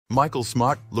Michael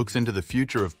Smart looks into the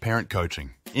future of parent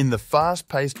coaching. In the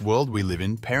fast-paced world we live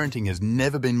in, parenting has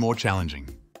never been more challenging.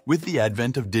 With the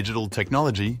advent of digital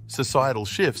technology, societal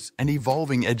shifts, and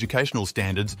evolving educational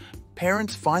standards,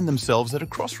 parents find themselves at a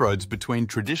crossroads between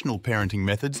traditional parenting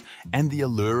methods and the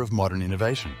allure of modern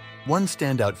innovation. One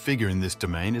standout figure in this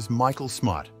domain is Michael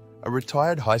Smart, a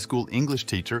retired high school English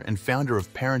teacher and founder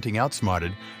of Parenting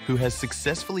Outsmarted, who has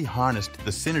successfully harnessed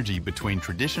the synergy between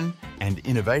tradition and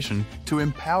innovation to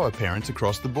empower parents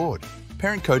across the board.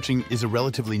 Parent coaching is a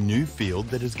relatively new field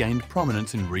that has gained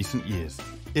prominence in recent years.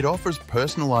 It offers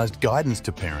personalized guidance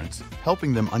to parents,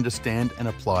 helping them understand and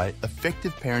apply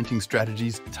effective parenting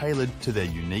strategies tailored to their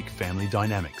unique family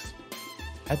dynamics.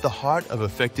 At the heart of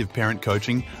effective parent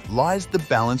coaching lies the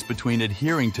balance between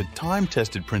adhering to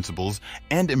time-tested principles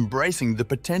and embracing the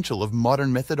potential of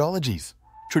modern methodologies.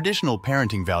 Traditional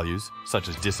parenting values, such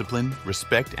as discipline,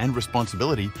 respect, and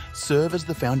responsibility, serve as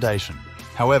the foundation.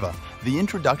 However, the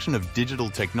introduction of digital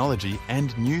technology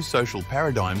and new social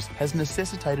paradigms has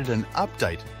necessitated an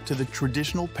update to the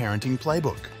traditional parenting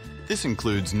playbook. This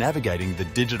includes navigating the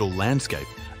digital landscape,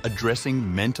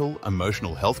 addressing mental,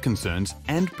 emotional health concerns,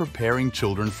 and preparing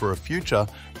children for a future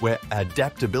where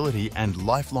adaptability and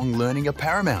lifelong learning are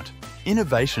paramount.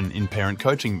 Innovation in parent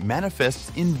coaching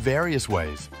manifests in various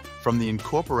ways, from the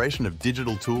incorporation of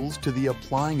digital tools to the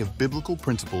applying of biblical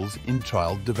principles in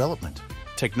child development.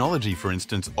 Technology, for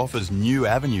instance, offers new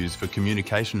avenues for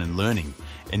communication and learning,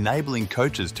 enabling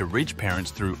coaches to reach parents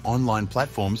through online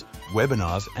platforms,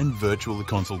 webinars, and virtual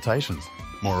consultations.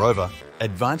 Moreover,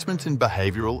 advancements in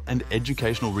behavioral and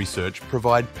educational research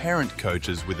provide parent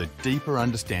coaches with a deeper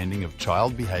understanding of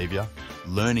child behavior,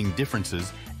 learning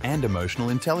differences, and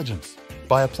emotional intelligence.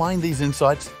 By applying these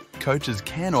insights, coaches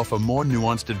can offer more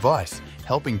nuanced advice,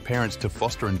 helping parents to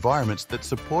foster environments that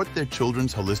support their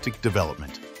children's holistic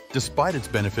development. Despite its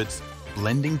benefits,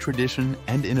 blending tradition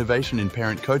and innovation in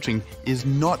parent coaching is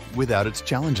not without its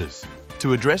challenges.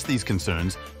 To address these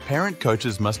concerns, parent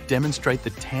coaches must demonstrate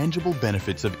the tangible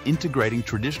benefits of integrating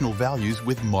traditional values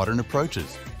with modern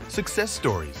approaches. Success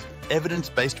stories,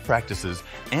 evidence-based practices,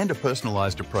 and a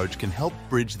personalized approach can help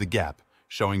bridge the gap,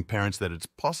 showing parents that it's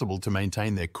possible to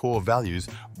maintain their core values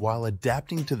while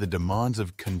adapting to the demands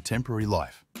of contemporary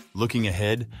life. Looking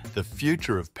ahead, the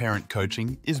future of parent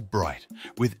coaching is bright,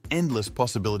 with endless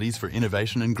possibilities for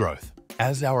innovation and growth.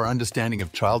 As our understanding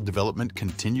of child development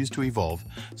continues to evolve,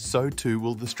 so too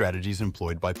will the strategies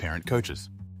employed by parent coaches.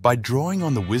 By drawing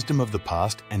on the wisdom of the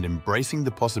past and embracing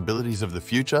the possibilities of the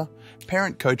future,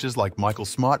 parent coaches like Michael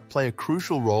Smart play a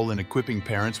crucial role in equipping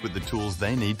parents with the tools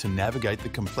they need to navigate the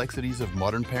complexities of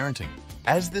modern parenting.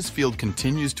 As this field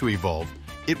continues to evolve,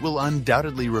 it will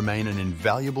undoubtedly remain an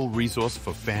invaluable resource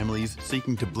for families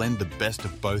seeking to blend the best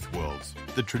of both worlds,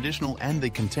 the traditional and the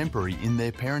contemporary, in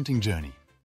their parenting journey.